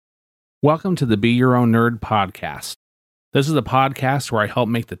Welcome to the Be Your Own Nerd podcast. This is a podcast where I help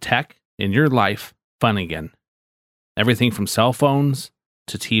make the tech in your life fun again. Everything from cell phones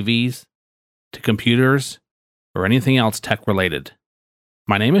to TVs to computers or anything else tech related.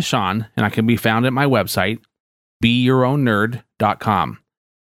 My name is Sean, and I can be found at my website, BeYourOwnNerd.com.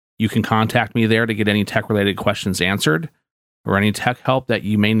 You can contact me there to get any tech related questions answered or any tech help that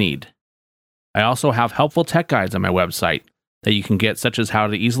you may need. I also have helpful tech guides on my website that you can get, such as how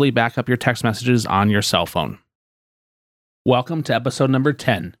to easily back up your text messages on your cell phone. Welcome to episode number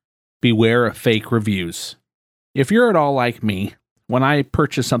 10, Beware of Fake Reviews. If you're at all like me, when I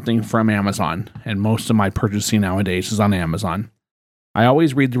purchase something from Amazon, and most of my purchasing nowadays is on Amazon, I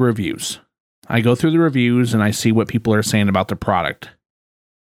always read the reviews. I go through the reviews and I see what people are saying about the product.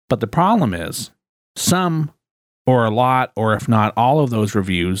 But the problem is, some, or a lot, or if not all of those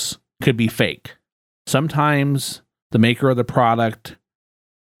reviews could be fake. Sometimes the maker of the product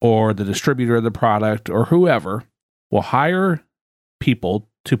or the distributor of the product or whoever will hire people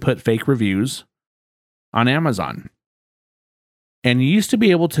to put fake reviews on Amazon. And you used to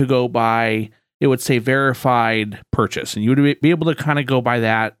be able to go by, it would say verified purchase. And you would be able to kind of go by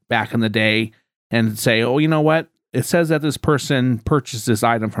that back in the day and say, oh, you know what? It says that this person purchased this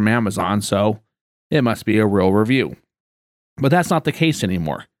item from Amazon, so it must be a real review. But that's not the case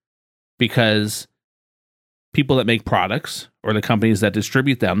anymore, because people that make products or the companies that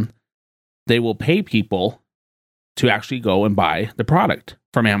distribute them, they will pay people to actually go and buy the product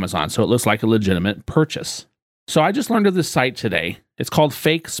from Amazon. So it looks like a legitimate purchase. So I just learned of this site today. It's called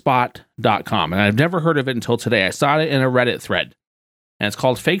fakespot.com. And I've never heard of it until today. I saw it in a Reddit thread. And it's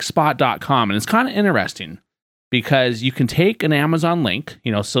called fakespot.com. And it's kind of interesting because you can take an Amazon link,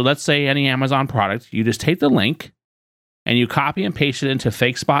 so let's say any Amazon product, you just take the link and you copy and paste it into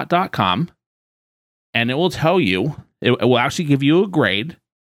fakespot.com. And it will tell you, it will actually give you a grade,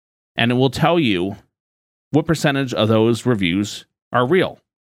 and it will tell you what percentage of those reviews are real.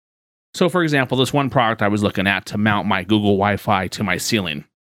 So, for example, this one product I was looking at to mount my Google Wi-Fi to my ceiling.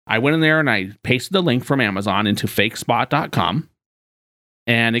 I went in there and I pasted the link from Amazon into fakespot.com,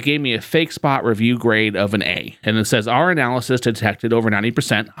 and it gave me a FakeSpot review grade of an A. And it says, our analysis detected over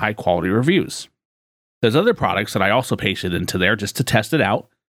 90% high-quality reviews. There's other products that I also pasted into there just to test it out,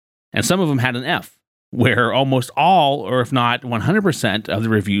 and some of them had an F, where almost all, or if not 100% of the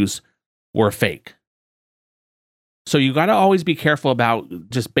reviews were fake. So you got to always be careful about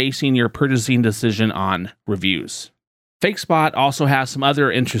just basing your purchasing decision on reviews. FakeSpot also has some other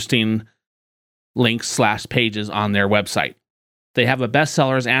interesting links/pages on their website. They have a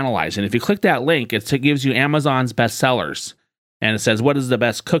bestsellers analyze, and if you click that link, it gives you Amazon's bestsellers. And it says, what is the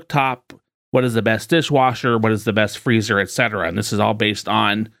best cooktop? What is the best dishwasher? What is the best freezer, etc. And this is all based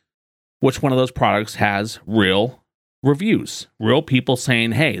on which one of those products has real reviews, real people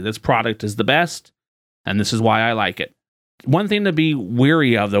saying, hey, this product is the best, and this is why I like it. One thing to be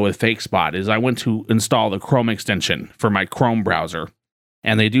wary of, though, with FakeSpot is I went to install the Chrome extension for my Chrome browser,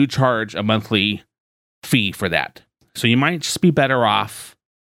 and they do charge a monthly fee for that. So you might just be better off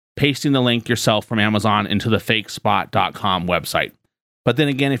pasting the link yourself from Amazon into the fakespot.com website. But then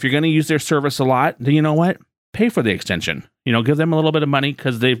again, if you're going to use their service a lot, then you know what? Pay for the extension. Give them a little bit of money,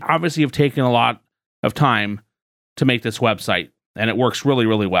 because they obviously have taken a lot of time to make this website, and it works really,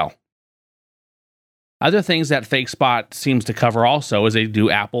 really well. Other things that FakeSpot seems to cover also is they do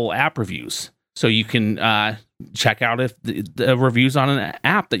Apple app reviews. So you can check out if the reviews on an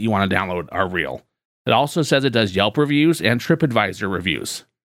app that you want to download are real. It also says it does Yelp reviews and TripAdvisor reviews.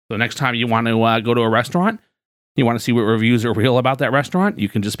 So next time you want to go to a restaurant, you want to see what reviews are real about that restaurant, you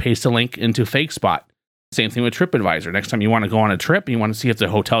can just paste a link into FakeSpot. Same thing with TripAdvisor. Next time you want to go on a trip, you want to see if the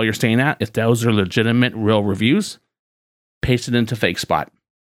hotel you're staying at, if those are legitimate, real reviews, paste it into FakeSpot.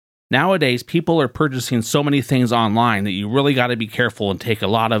 Nowadays, people are purchasing so many things online that you really got to be careful and take a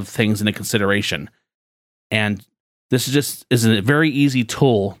lot of things into consideration. And this is a very easy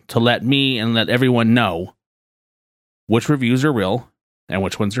tool to let me and let everyone know which reviews are real and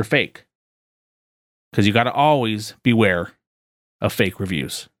which ones are fake. Because you got to always beware of fake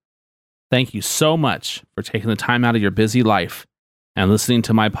reviews. Thank you so much for taking the time out of your busy life and listening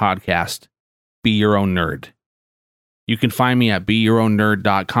to my podcast, Be Your Own Nerd. You can find me at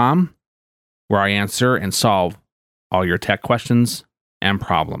BeYourOwnNerd.com, where I answer and solve all your tech questions and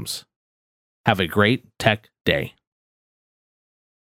problems. Have a great tech day.